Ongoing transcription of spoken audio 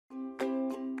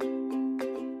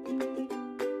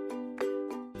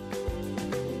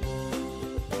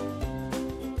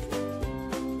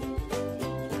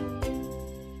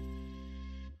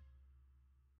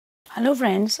Hello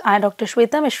friends, I Dr.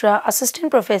 Shweta Mishra,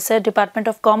 Assistant Professor, Department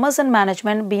of Commerce and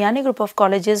Management, Biyani Group of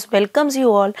Colleges welcomes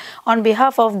you all on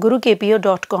behalf of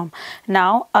GuruKPO.com.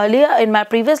 Now, earlier in my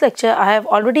previous lecture, I have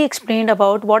already explained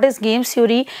about what is game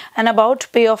theory and about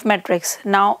payoff metrics.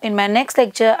 Now, in my next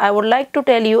lecture, I would like to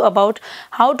tell you about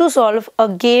how to solve a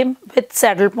game with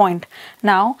saddle point.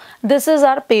 Now, this is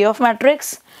our payoff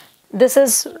matrix, this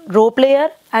is row player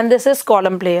and this is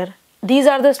column player. These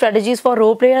are the strategies for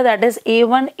row player, that is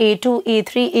A1, A2,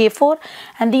 A3, A4,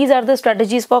 and these are the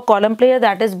strategies for column player,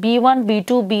 that is B1,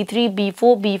 B2, B3,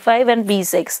 B4, B5 and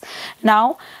B6.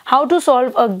 Now, how to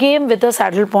solve a game with a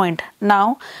saddle point?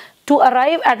 Now, to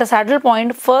arrive at a saddle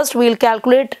point, first we will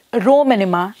calculate row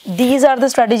minima. These are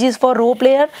the strategies for row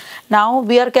player. Now,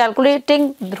 we are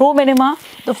calculating row minima.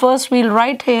 The first we will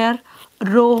write here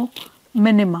row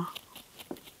minima.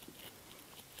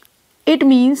 It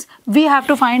means we have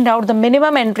to find out the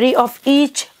minimum entry of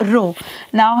each row.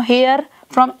 Now here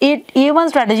from A1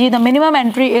 strategy, the minimum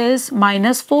entry is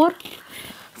 -4.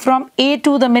 From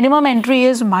A2, the minimum entry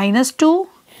is -2.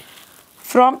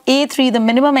 From A3, the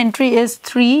minimum entry is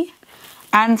 3.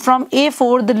 And from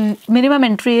A4, the minimum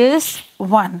entry is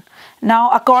 1. Now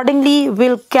accordingly,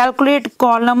 we'll calculate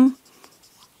column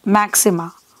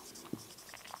maxima.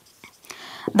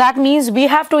 That means we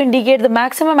have to indicate the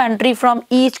maximum entry from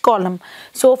each column.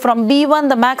 So from B1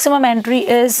 the maximum entry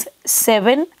is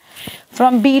 7,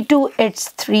 from B2 it's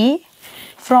 3,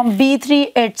 from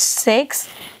B3 it's 6,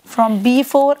 from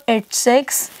B4 it's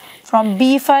 6, from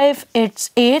B5 it's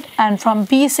 8 and from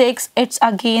B6 it's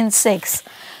again 6.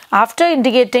 After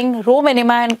indicating row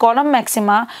minima and column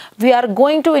maxima, we are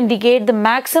going to indicate the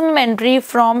maximum entry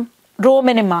from row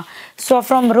minima. So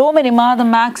from row minima the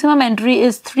maximum entry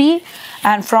is 3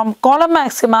 and from column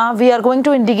maxima we are going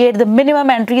to indicate the minimum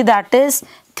entry, that is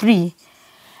 3.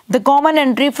 The common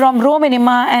entry from row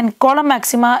minima and column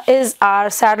maxima is our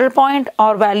saddle point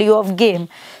or value of game.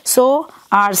 So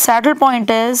our saddle point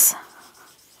is,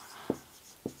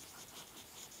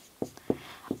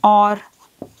 or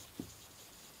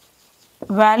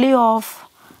value of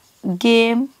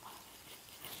game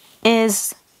is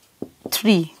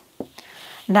 3.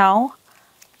 Now,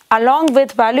 along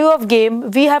with value of game,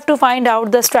 we have to find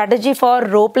out the strategy for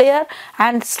row player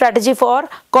and strategy for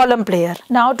column player.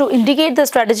 Now, to indicate the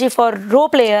strategy for row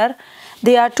player,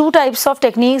 there are two types of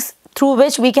techniques through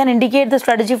which we can indicate the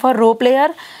strategy for row player.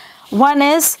 One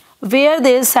is where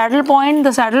there is saddle point,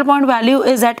 the saddle point value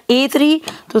is at A3.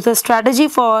 So, the strategy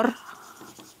for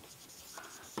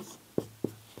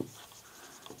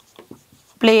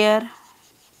player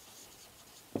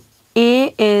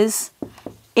A is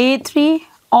A3,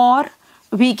 or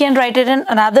we can write it in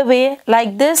another way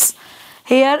like this.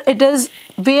 Here it is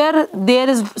where there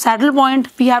is saddle point,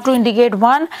 we have to indicate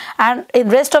 1, and in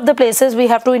rest of the places we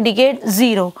have to indicate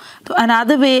 0. So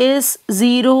another way is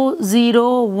 0,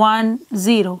 0, 1,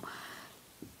 0.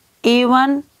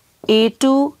 A1,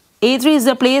 A2, A3 is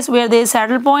the place where there is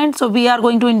saddle point, so we are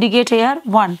going to indicate here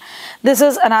 1. This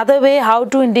is another way how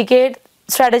to indicate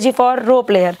strategy for row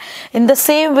player. In the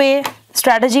same way,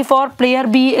 strategy for player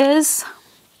B is,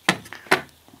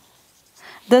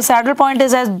 the saddle point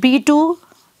is as B2,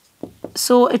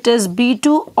 so it is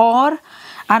B2, or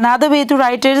another way to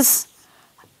write it is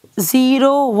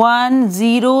 0, 1,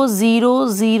 0, 0,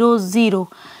 0, 0.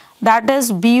 That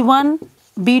is B1.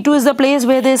 B2 is the place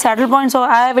where there is saddle point, so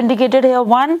I have indicated here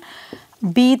 1,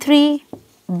 B3,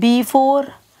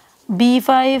 B4,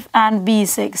 B5 and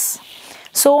B6.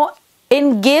 So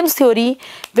in games theory,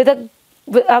 with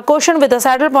a question with a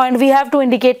saddle point, we have to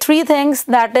indicate 3 things,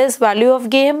 that is value of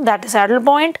game, that is saddle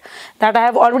point, that I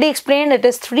have already explained, it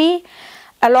is 3.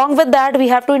 Along with that, we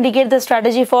have to indicate the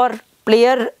strategy for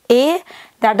player A,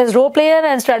 that is row player,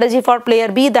 and strategy for player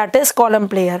B, that is column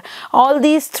player. All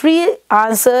these 3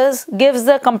 answers gives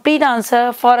the complete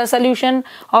answer for a solution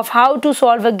of how to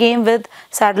solve a game with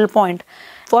saddle point.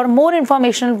 For more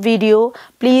informational video,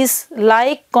 please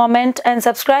like, comment and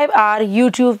subscribe our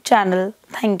YouTube channel.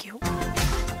 Thank you.